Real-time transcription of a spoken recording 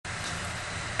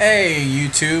Hey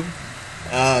YouTube,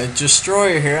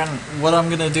 Destroyer here, and what I'm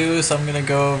gonna do is I'm gonna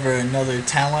go over another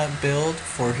talent build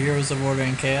for Heroes of Order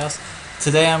and Chaos.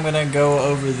 Today I'm gonna go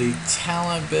over the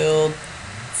talent build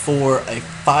for a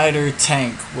fighter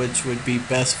tank, which would be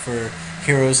best for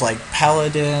heroes like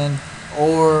paladin,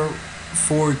 or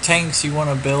for tanks you want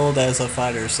to build as a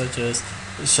fighter, such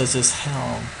as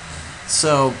helm.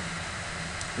 So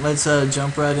let's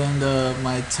jump right into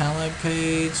my talent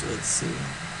page. Let's see.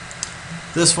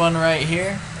 This one right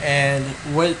here, and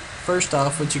first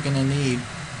off what you're gonna need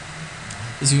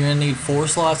is you're gonna need 4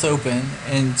 slots open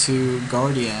into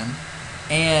Guardian,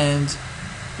 and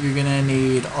you're gonna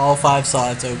need all 5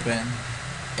 slots open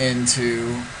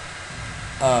into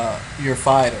your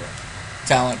fighter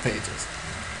talent pages.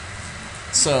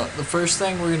 So the first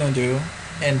thing we're gonna do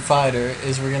in fighter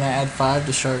is we're gonna add 5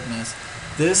 to sharpness.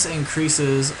 This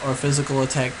increases our physical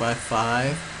attack by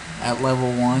 5 at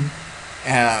level 1.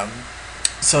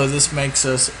 So this makes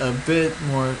us a bit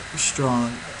more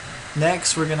strong.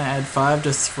 Next, we're going to add 5 to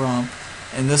Thrump,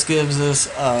 and this gives us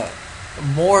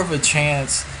more of a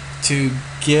chance to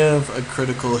give a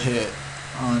critical hit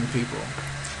on people.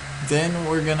 Then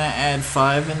we're going to add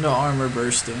 5 into Armor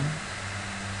Bursting,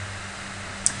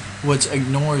 which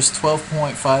ignores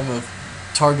 12.5 of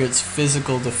target's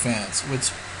physical defense, which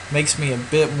makes me a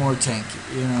bit more tanky,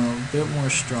 a bit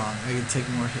more strong. I can take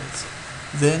more hits.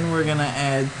 Then we're going to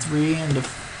add 3 into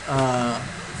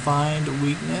Find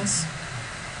Weakness.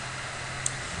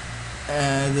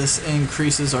 This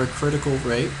increases our critical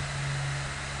rate.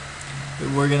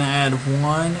 We're going to add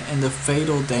 1 into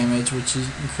Fatal Damage, which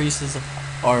increases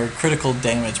our critical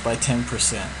damage by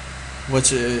 10%,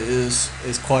 which is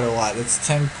quite a lot. That's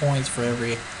 10 points for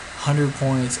every 100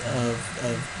 points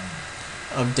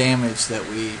of damage that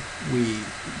we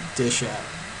dish out.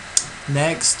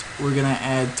 Next, we're going to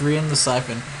add 3 in the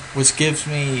Siphon, which gives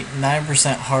me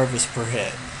 9% harvest per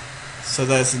hit. So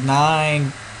that's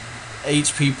 9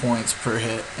 HP points per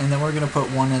hit. And then we're going to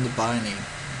put 1 into Binding.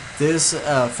 This,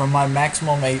 from my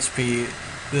maximum HP,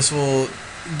 this will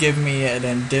give me an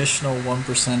additional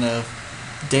 1%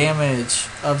 of damage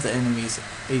of the enemy's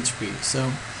HP.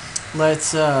 So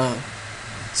let's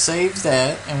save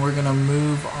that, and we're going to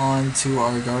move on to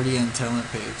our Guardian talent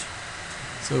page.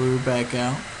 So we're back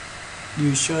out.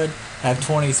 You should have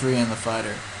 23 in the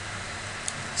fighter.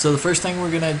 So the first thing we're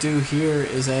going to do here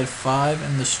is add 5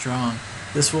 in the strong.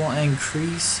 This will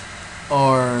increase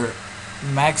our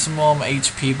maximum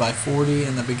HP by 40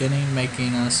 in the beginning,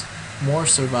 making us more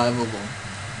survivable.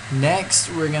 Next,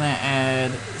 we're going to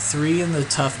add 3 in the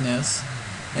toughness,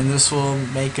 and this will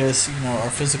make us, our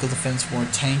physical defense more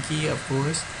tanky, of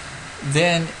course.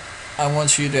 Then I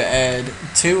want you to add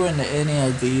 2 into any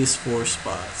of these 4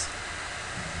 spots.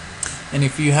 And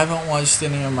if you haven't watched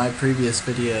any of my previous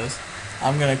videos,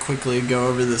 I'm going to quickly go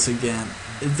over this again.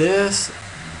 This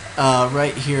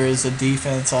right here is a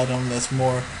defense item that's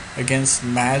more against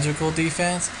magical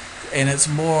defense, and it's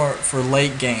more for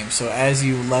late game. So as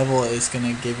you level, it's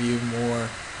going to give you more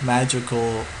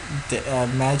magical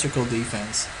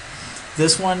defense.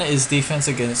 This one is defense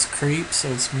against creep, so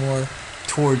it's more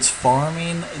towards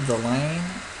farming the lane,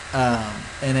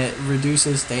 and it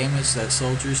reduces damage that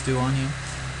soldiers do on you.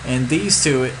 And these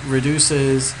two, it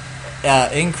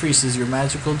increases your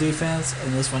magical defense,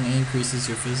 and this one increases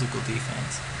your physical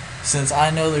defense. Since I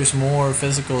know there's more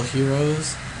physical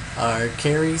heroes or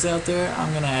carries out there, I'm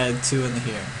going to add 2 in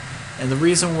here. And the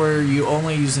reason we're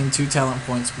only using 2 talent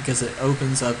points because it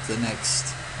opens up the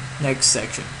next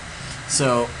section.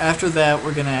 So after that,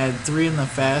 we're going to add 3 in the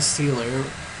fast healer,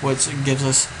 which gives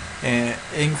us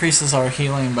increases our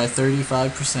healing by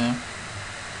 35%.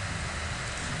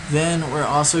 Then we're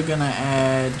also going to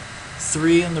add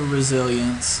 3 in the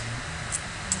resilience,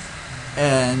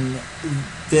 and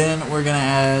then we're going to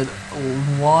add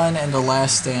 1 in the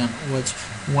last stand, which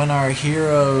when our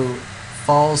hero's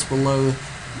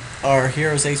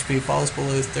HP falls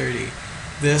below 30,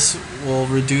 this will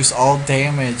reduce all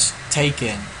damage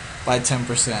taken by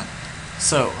 10%.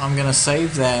 So I'm going to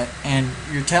save that, and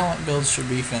your talent build should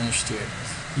be finished here.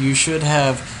 You should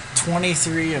have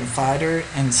 23 in fighter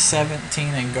and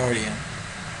 17 in guardian.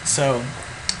 So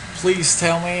please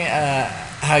tell me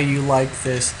how you like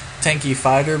this tanky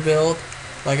fighter build.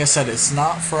 Like I said, it's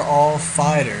not for all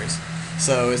fighters,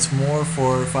 so it's more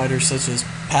for fighters such as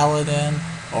paladin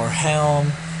or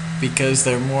helm, because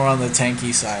they're more on the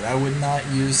tanky side. I would not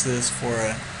use this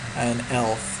for an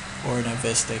elf or an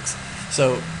avistix.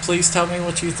 So please tell me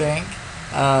what you think.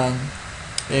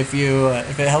 If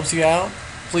it helps you out,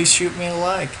 please shoot me a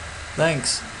like.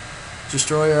 Thanks.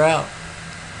 Destroyer out.